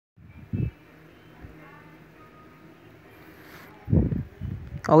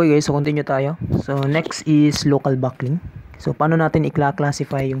Okay guys, so continue tayo. So next is local backlink. So paano natin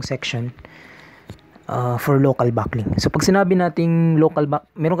i-classify yung section for local backlink? So pag sinabi nating local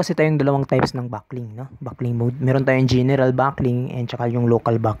meron kasi tayong dalawang types ng backlink, no? Backlink mode. Meron tayong general backlink and saka yung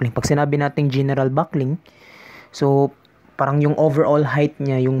local backlink. Pag sinabi nating general backlink, so parang yung overall height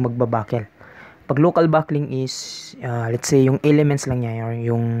niya yung magbabakel. Pag local backlink is let's say yung elements lang niya or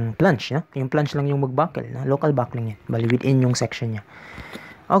yung plunge, no? Yung plunge lang yung magbakel, no? Local backlink yan. Bali within yung section niya.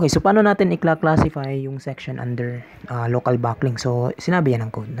 Okay, so paano natin i-classify yung section under local backlink? So, sinabi yan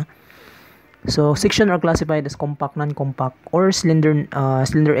ng code, no? So, section are classified as compact, non-compact, or slender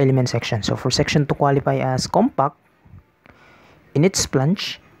element section. So, for section to qualify as compact, in its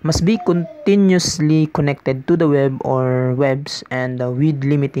plunge, must be continuously connected to the web or webs and the width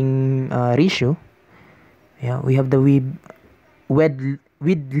limiting ratio. Yeah, we have the width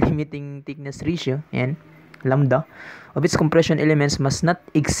limiting thickness ratio and lambda of its compression elements must not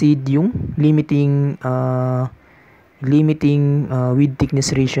exceed yung limiting width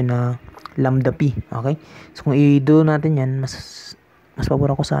thickness ratio na lambda p. Okay, so kung i-do natin yan, mas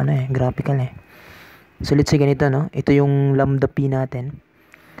pabor ako sa graphical So let's say ganito, no? Ito yung lambda p natin.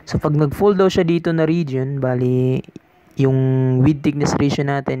 So pag nag-fall daw siya dito na region, bali yung width thickness ratio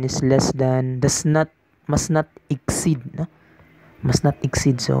natin is less than, must not exceed, no? Must not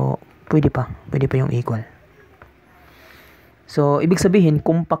exceed. So pwede pa yung equal. So, ibig sabihin,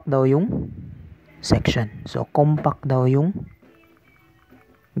 compact daw yung section. So, compact daw yung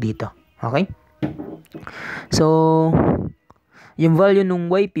dito. Okay? So, yung value nung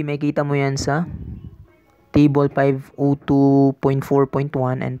YP, makita mo yan sa table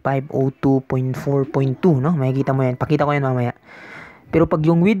 502.4.1 and 502.4.2, no? Makikita mo yan. Pakita ko yan mamaya. Pero pag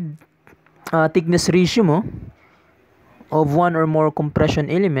yung width thickness ratio mo of one or more compression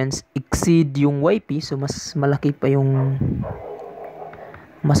elements exceed yung YP, so mas malaki pa yung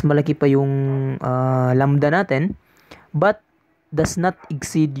lambda natin, but does not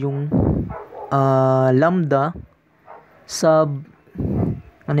exceed yung lambda sub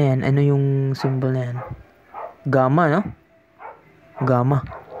ano yung symbol na yan, gamma, no? Gamma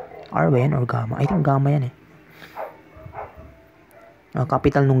R ba yan or gamma? I think gamma yan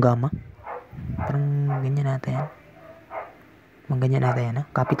capital nung gamma, parang ganyan natin yan. Ganyan natin yan, no?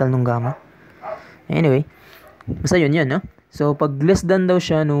 Capital nung gamma. Anyway, basta yun, no? So, pag less than daw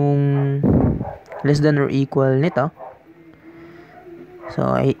siya nung less than or equal nito, so,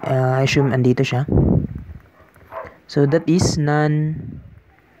 I assume andito siya. So, that is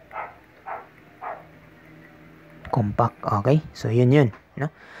non-compact. Okay? So, yun,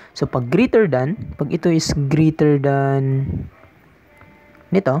 no? So, pag greater than, pag ito is greater than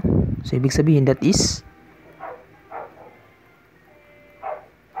nito, so, ibig sabihin that is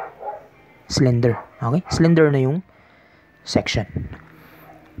slender. Okay? Slender na yung section.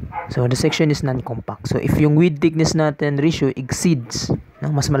 So, the section is non-compact. So, if yung width thickness natin ratio exceeds,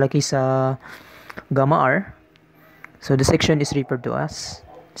 no, mas malaki sa gamma R, so the section is referred to as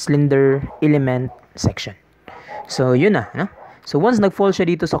slender element section. So, yun na. No? So, once nag-fall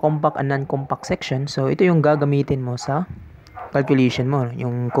siya dito sa compact and non-compact section, so ito yung gagamitin mo sa calculation mo,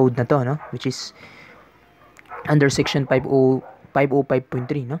 yung code na to, no? Which is under section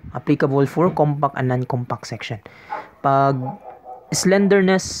 505.3, no? Applicable for compact and non-compact section. Pag slender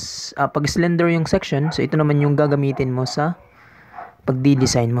yung section, so ito naman yung gagamitin mo sa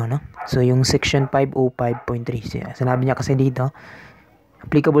pag-design mo, no? So yung section 505.3, sinabi niya kasi dito,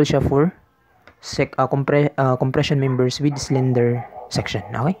 applicable siya for compression members with slender section.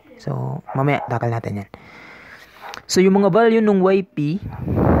 Okay? So mamaya takal natin yan. So yung mga value nung YP,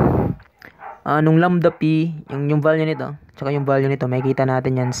 nung lambda P, yung value nito, tsaka yung value nito, makikita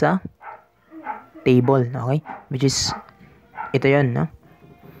natin yan sa table, okay? Which is, ito yun, no?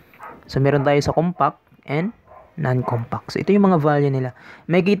 So, meron tayo sa compact and non-compact. So, ito yung mga value nila.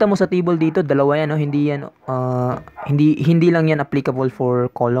 Makikita mo sa table dito, dalawa yan, no? Hindi yan, hindi lang yan applicable for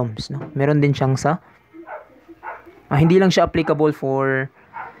columns, no? Meron din siyang hindi lang siya applicable for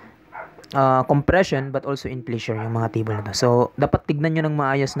compression but also in pleasure, yung mga table na to. So, dapat tignan nyo ng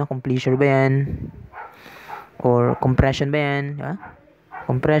maayos, no? Kung pleasure ba yan or compression ba yan, diba?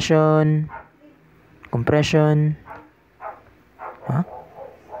 Compression,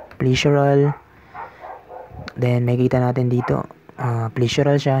 pleasural, then makikita natin dito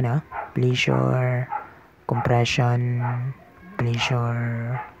pleasural siya, no? Pleasure, compression,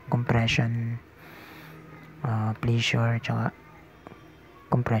 pleasure, tsaka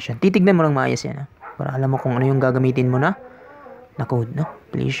compression. Titignan mo lang maayos yan, para alam mo kung ano yung gagamitin mo na code, no?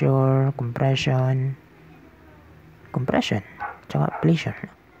 Pleasure, compression, tsaka pleasure.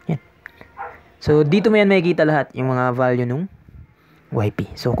 Yan. So, dito mo yan makikita lahat, yung mga value nung YP.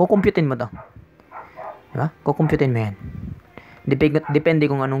 So, kukumputin mo to. Diba? Kukumputin mo yan. Depende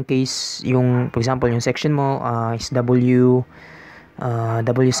kung anong case yung, for example, yung section mo is W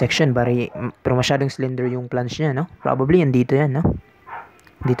section, pero masyadong slender yung plunge niya, no? Probably yan dito yan, no?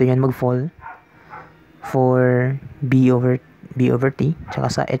 Dito yan mag-fall for B over T, tsaka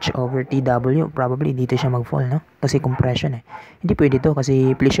sa H over TW, probably dito siya mag-fall, no? Kasi compression eh. Hindi pwede to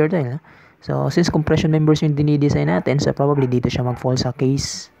kasi pleasure to, no? So, since compression members yung dinidesign natin, so probably dito siya mag-fall sa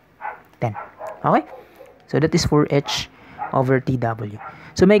case 10. Okay? So, that is for H over TW.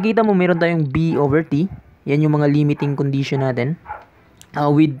 So, makikita mo meron tayong B over T. Yan yung mga limiting condition natin.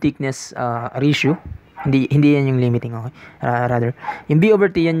 Width thickness ratio. Hindi yan yung limiting, okay? Rather, yung B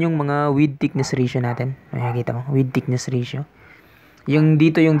over T, yan yung mga width thickness ratio natin. Makikita mo, width thickness ratio. Yung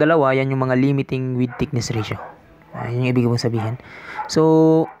dito yung dalawa, yan yung mga limiting width thickness ratio. Yun yung ibig kong sabihin.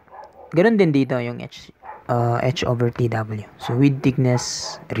 So, ganoon din dito yung H over TW. So, width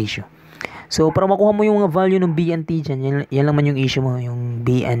thickness ratio. So, para makuha mo yung mga value ng B and T dyan, yan lang man yung issue mo, yung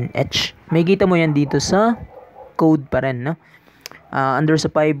B and H. May kita mo yan dito sa code pa rin, no? Under sa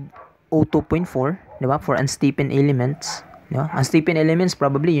 502.4, diba? For unsteepened elements. Diba? Unsteepened elements,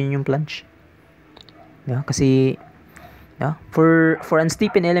 probably yun yung plunge. Diba? Kasi, diba? For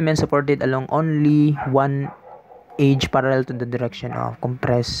unsteepened elements supported along only one edge parallel to the direction of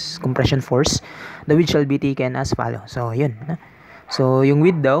compression force, the width shall be taken as follow. So, yun. So, yung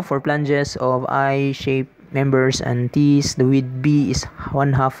width daw, for plunges of I-shaped members and T's, the width B is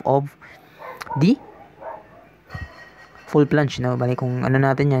 1/2 of D. Full plunge, no? Bali, kung ano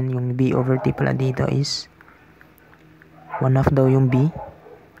natin yan, yung B over T pala dito is 1/2 daw yung B.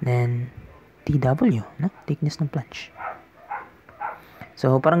 Then, TW, no? Thickness ng plunge.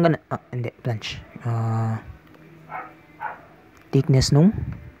 So, parang gana, hindi, plunge. Thickness nung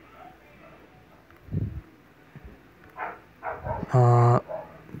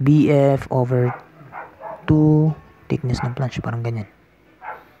BF over 2 thickness ng plunge, parang ganyan.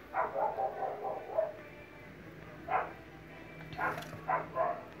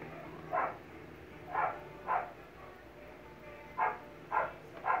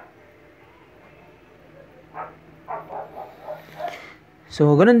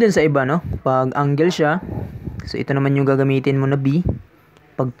 So, ganun din sa iba, no? Pag angle siya, so ito naman yung gagamitin mo na B.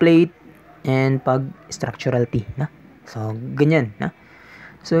 Pag plate, and pag structural T, na? So, ganyan, na?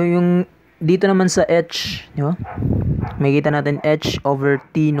 So, yung dito naman sa H, di ba? Makikita natin H over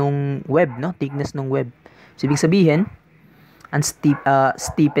T nung web, no? Thickness nung web. So, ibig sabihin,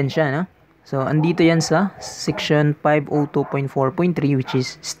 steepen siya, no? So, andito yan sa section 502.4.3, which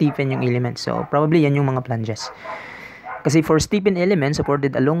is steepen yung element. So, probably yan yung mga plunges. Kasi for steepen element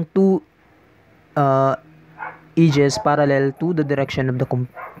supported along two edges parallel to the direction of the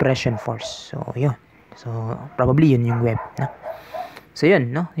compression force. So, yun. So, probably yun yung web, no? So,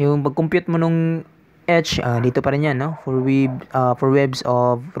 yun, no? Yung pag-compute mo nung H, dito pa rin yan, no? For webs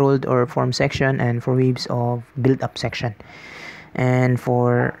of rolled or formed section and for webs of built-up section. And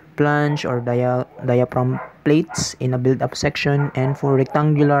for plunge or diaphragm plates in a build-up section and for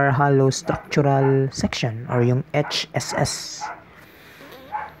rectangular hollow structural section or yung HSS.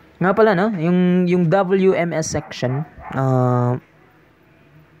 Nga pala, no? Yung WMS section,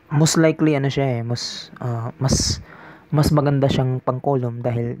 most likely ano siya eh, mas maganda siyang pang-column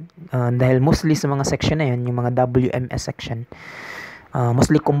dahil mostly sa mga section na yun, yung mga WMS section,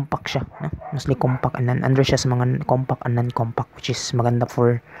 mostly compact siya, no? Mostly compact and under siya sa mga compact and non-compact, which is maganda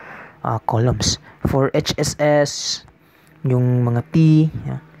for columns. For HSS, yung mga T,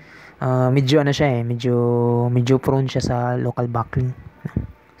 medyo ano siya eh, medyo prone siya sa local buckling.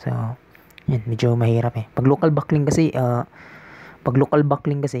 So, yan, medyo mahirap eh. Pag local buckling kasi,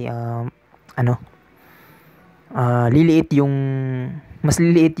 mas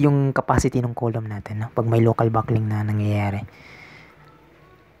liliit yung capacity ng column natin, no? Pag may local buckling na nangyayari.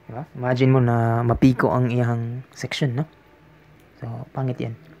 Diba? Imagine mo na mapiko ang iyang section, no? So, pangit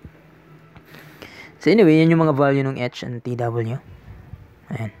yan. So, anyway, yan yung mga value ng H and TW.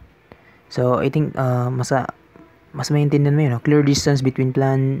 Ayan. So, I think, mas maintindihan mo yun, no? Clear distance between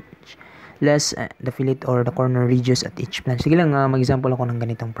plunge, less the fillet or the corner ridges at each plunge. Sige lang, mag-example ako ng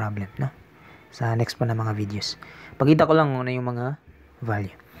ganitong problem, no? Sa next pa na mga videos. Pakita ko lang muna yung mga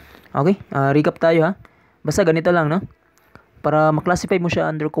value. Okay, recap tayo, ha. Basta ganito lang, no? Para maklasify mo siya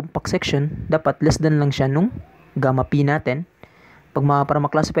under compact section, dapat less than lang siya nung gamma P natin. Para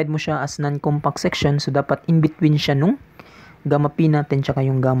maklasify mo siya as non-compact section, so dapat in between siya nung gamma P natin tsaka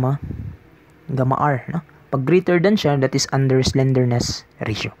yung gamma R, no? Pag greater than siya, that is under slenderness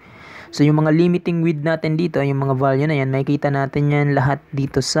ratio. So, yung mga limiting width natin dito, yung mga value na yan, makikita natin yan lahat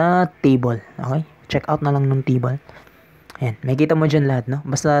dito sa table. Okay? Check out na lang nung table. Ayan, makikita mo dyan lahat, no?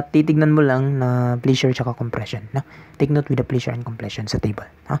 Basta titignan mo lang na pleasure tsaka compression, no? Take note with the pleasure and compression sa table,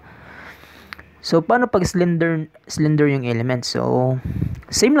 ha? So, paano pag slender yung element? So,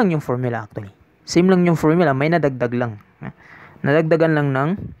 same lang yung formula actually. Same lang yung formula, may nadagdag lang. Ha? Nadagdagan lang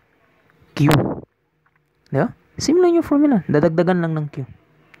ng Q. Diba? Same lang yung formula, dadagdagan lang ng Q.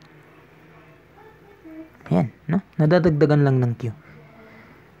 Ayan, no? Nadadagdagan lang ng Q.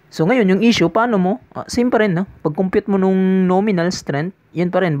 So, ngayon, yung issue, paano mo? Same pa rin, no? Pag-compute mo nung nominal strength,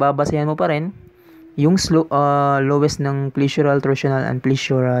 yun pa rin, babasehan mo pa rin yung lowest ng pleasural, torsional, and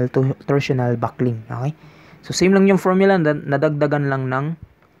pleasural, torsional buckling. Okay? So, same lang yung formula, nadagdagan lang ng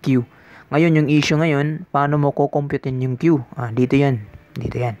Q. Ngayon, yung issue ngayon, paano mo kukomputein yung Q? Dito yan.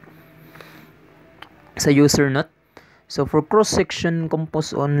 Dito yan. Sa user note. So, for cross-section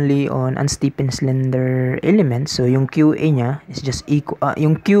composed only on unsteepened slender elements, so yung QA niya is just equal,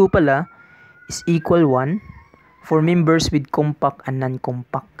 yung Q pala is equal 1 for members with compact and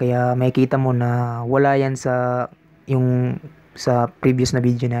non-compact. Kaya makikita mo na wala yan sa previous na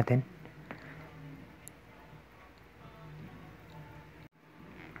video natin.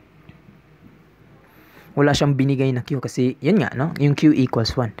 Wala siyang binigay na Q kasi yun nga, no? Yung Q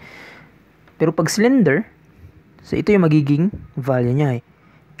equals 1. Pero pag slender, so ito yung magiging value niya eh.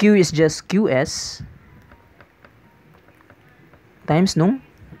 Q is just QS times nung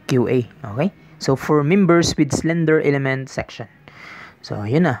QA. Okay? So, for members with slender element section. So,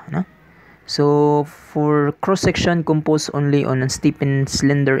 yun na. No? So, for cross-section composed only on unsteepened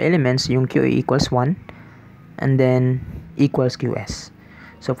slender elements, yung QA equals 1. And then, equals QS.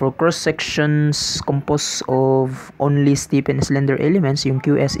 So, for cross-sections composed of only steepened slender elements, yung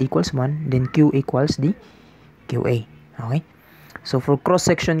QS equals 1. Then, Q equals the QA. Okay? So, for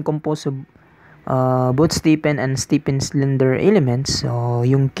cross-section composed of both steepened and steepened slender elements, so,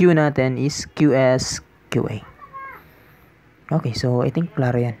 yung Q natin is QS, QA. Okay, so, I think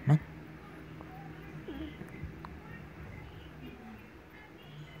klaro yan. No?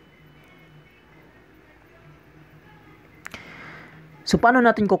 So, paano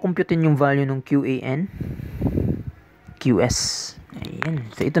natin kukumputin yung value ng QAN? QS. Ayan.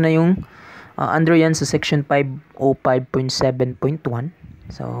 So, ito na yung under yan sa section 505.7.1.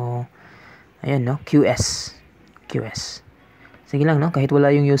 So, ayan, no? QS. QS. Sige lang, no? Kahit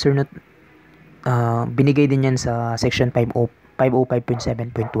wala yung user note, binigay din yan sa section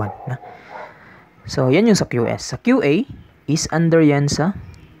 505.7.1. No? So, yan yung sa QS. Sa QA is under yan sa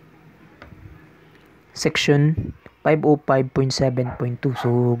section 505.7.2.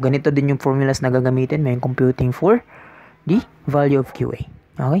 So, ganito din yung formulas na gagamitin. May computing for the value of QA.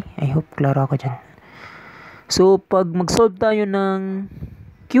 Okay? I hope klaro ako dyan. So, pag mag-solve tayo ng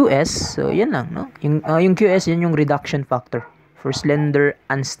QS, so yan lang, no? Yung QS, yan yung reduction factor for slender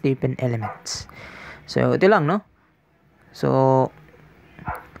unsteepened elements. So, ito lang, no? So,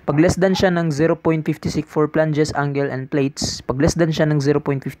 pag less than siya ng 0.56 for flanges, angle, and plates, pag less than siya ng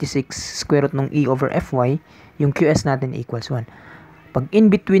 0.56 square root ng E over Fy, yung QS natin equals 1. Pag in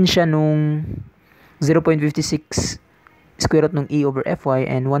between siya nung 0.56 square root ng E over Fy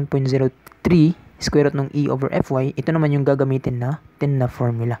and 1.03 square root ng E over Fy, ito naman yung gagamitin na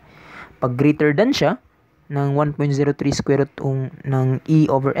formula. Pag greater than siya ng 1.03 square root ng E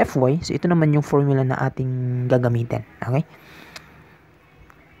over Fy, so ito naman yung formula na ating gagamitin. Okay?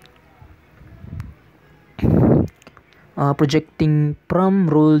 Projecting from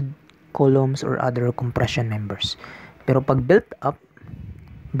rolled columns or other compression members. Pero pag built up,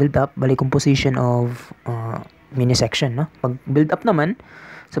 bali composition of mini section, no? Pag build up naman,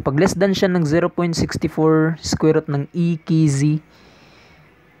 so pag less than siya ng 0.64 square root ng E key Z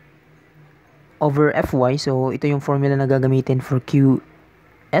over Fy, so ito yung formula na gagamitin for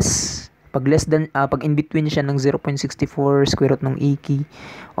QS. Pag less than, pag in between siya ng 0.64 square root ng E key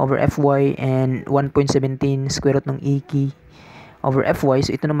over Fy and 1.17 square root ng E key over Fy,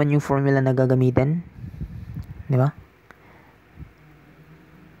 so ito naman yung formula na gagamitin. Di ba?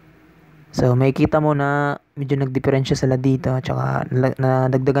 So, makikita mo na medyo nagdiferensya sila dito, tsaka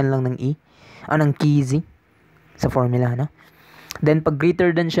nadagdagan lang ng E, ng key Z sa formula, no? Then, pag greater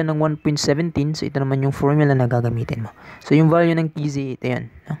than siya ng 1.17, so ito naman yung formula na gagamitin mo. So, yung value ng key Z, ito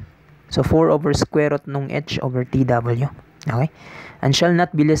yan, no? So, 4 over square root ng H over TW. Okay? And shall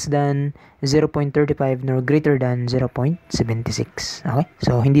not be less than 0.35 nor greater than 0.76. Okay?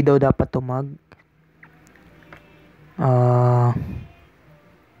 So, hindi daw dapat to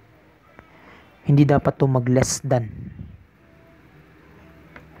hindi dapat to mag less than.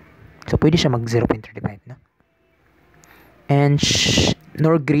 So, pwede siya mag 0.35, no? And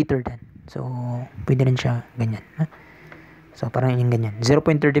nor greater than. So, pwede rin siya ganyan, no? So, parang yung ganyan.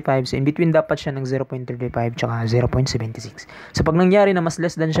 0.35. So, in between dapat siya ng 0.35 tsaka 0.76. So, pag nangyari na mas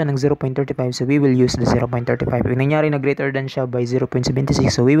less than siya ng 0.35, so we will use the 0.35. Pag nangyari na greater than siya by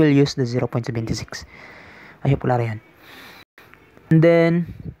 0.76, so we will use the 0.76. Ay, pulari yan. And then,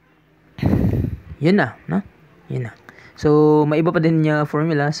 yun na, no? Yun na. So, may iba pa din niya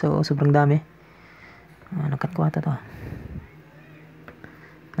formula. So, sobrang dami. Nakat ko ata to.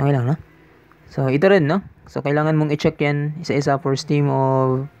 Okay lang, no? So, ito rin, no? So, kailangan mong i-check yan isa-isa for stream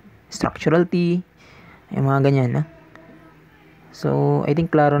of structural T. Yung mga ganyan, no? So, I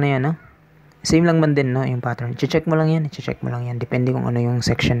think klaro na yan, no? Same lang man din, no? Yung pattern. I-check mo lang yan. I-check mo lang yan. Depende kung ano yung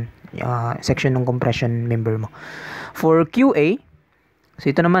section ng compression member mo. For QA,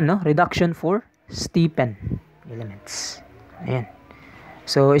 so ito naman, no? Reduction for steepen elements. Ayan.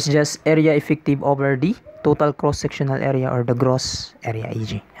 So, it's just area effective over the total cross-sectional area or the gross area,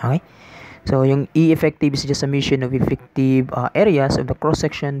 e.g. Okay? So, yung E effective is just a summation of effective areas of the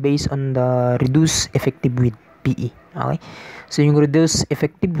cross-section based on the reduced effective width, PE. Okay? So, yung reduced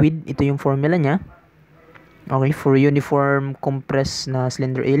effective width, ito yung formula niya. Okay? For uniform compressed na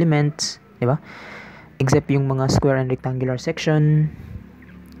slender elements, di ba? Except yung mga square and rectangular section,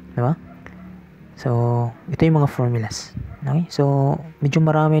 di ba? So, ito yung mga formulas. Okay? So, medyo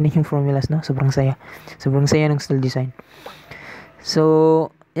marami na yung formulas, no? Sobrang saya. Sobrang saya ng steel design. So,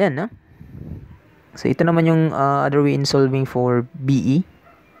 yan, no? So, ito naman yung other way in solving for BE.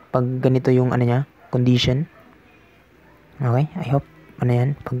 Pag ganito yung ano niya, condition. Okay? I hope, ano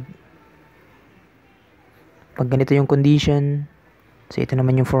yan, pag ganito yung condition, so ito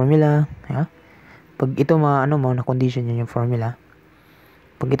naman yung formula. Ha? Pag ito na condition yun yung formula.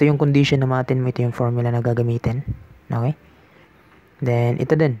 Pag ito yung condition na matin mo, ito yung formula na gagamitin. Okay? Then,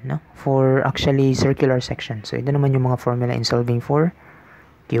 ito din, no? For actually circular section. So, ito naman yung mga formula in solving for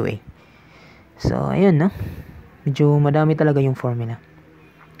QA. So, ayun, no? Medyo madami talaga yung formula.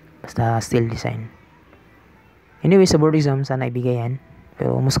 Basta steel design. Anyway, sa board exam, sana ibigay yan.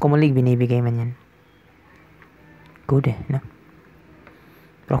 Pero mas commonly, binibigay man yan. Good no?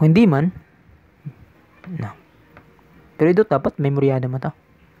 Pero kung hindi man, no. Pero ito dapat memoryada mo to.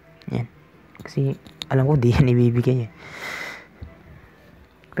 Yan. Kasi, alam ko, di yan ibibigay eh.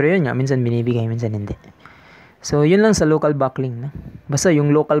 Pero yun nga, minsan binibigay, minsan hindi. So, yun lang sa local backlink, no? Basta yung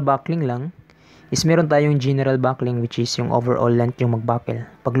local backlink lang, is meron tayong general backlink which is yung overall length yung magbuckle.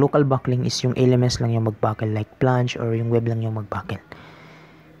 Pag local backlink is yung elements lang yung magbuckle like flange or yung web lang yung magbuckle.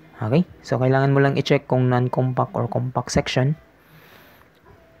 Okay? So, kailangan mo lang i-check kung non-compact or compact section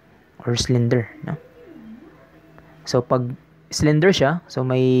or slender. No? So, pag slender siya, so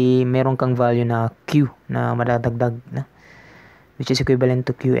meron kang value na Q na madadagdag. No? Which is equivalent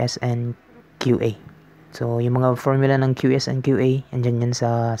to QS and QA. So, yung mga formula ng QS and QA, andyan yan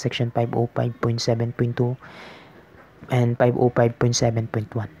sa section 505.7.2 and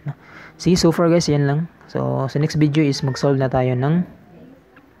 505.7.1. No? See, so far guys, yan lang. So, sa next video is mag-solve na tayo ng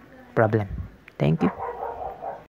problem. Thank you.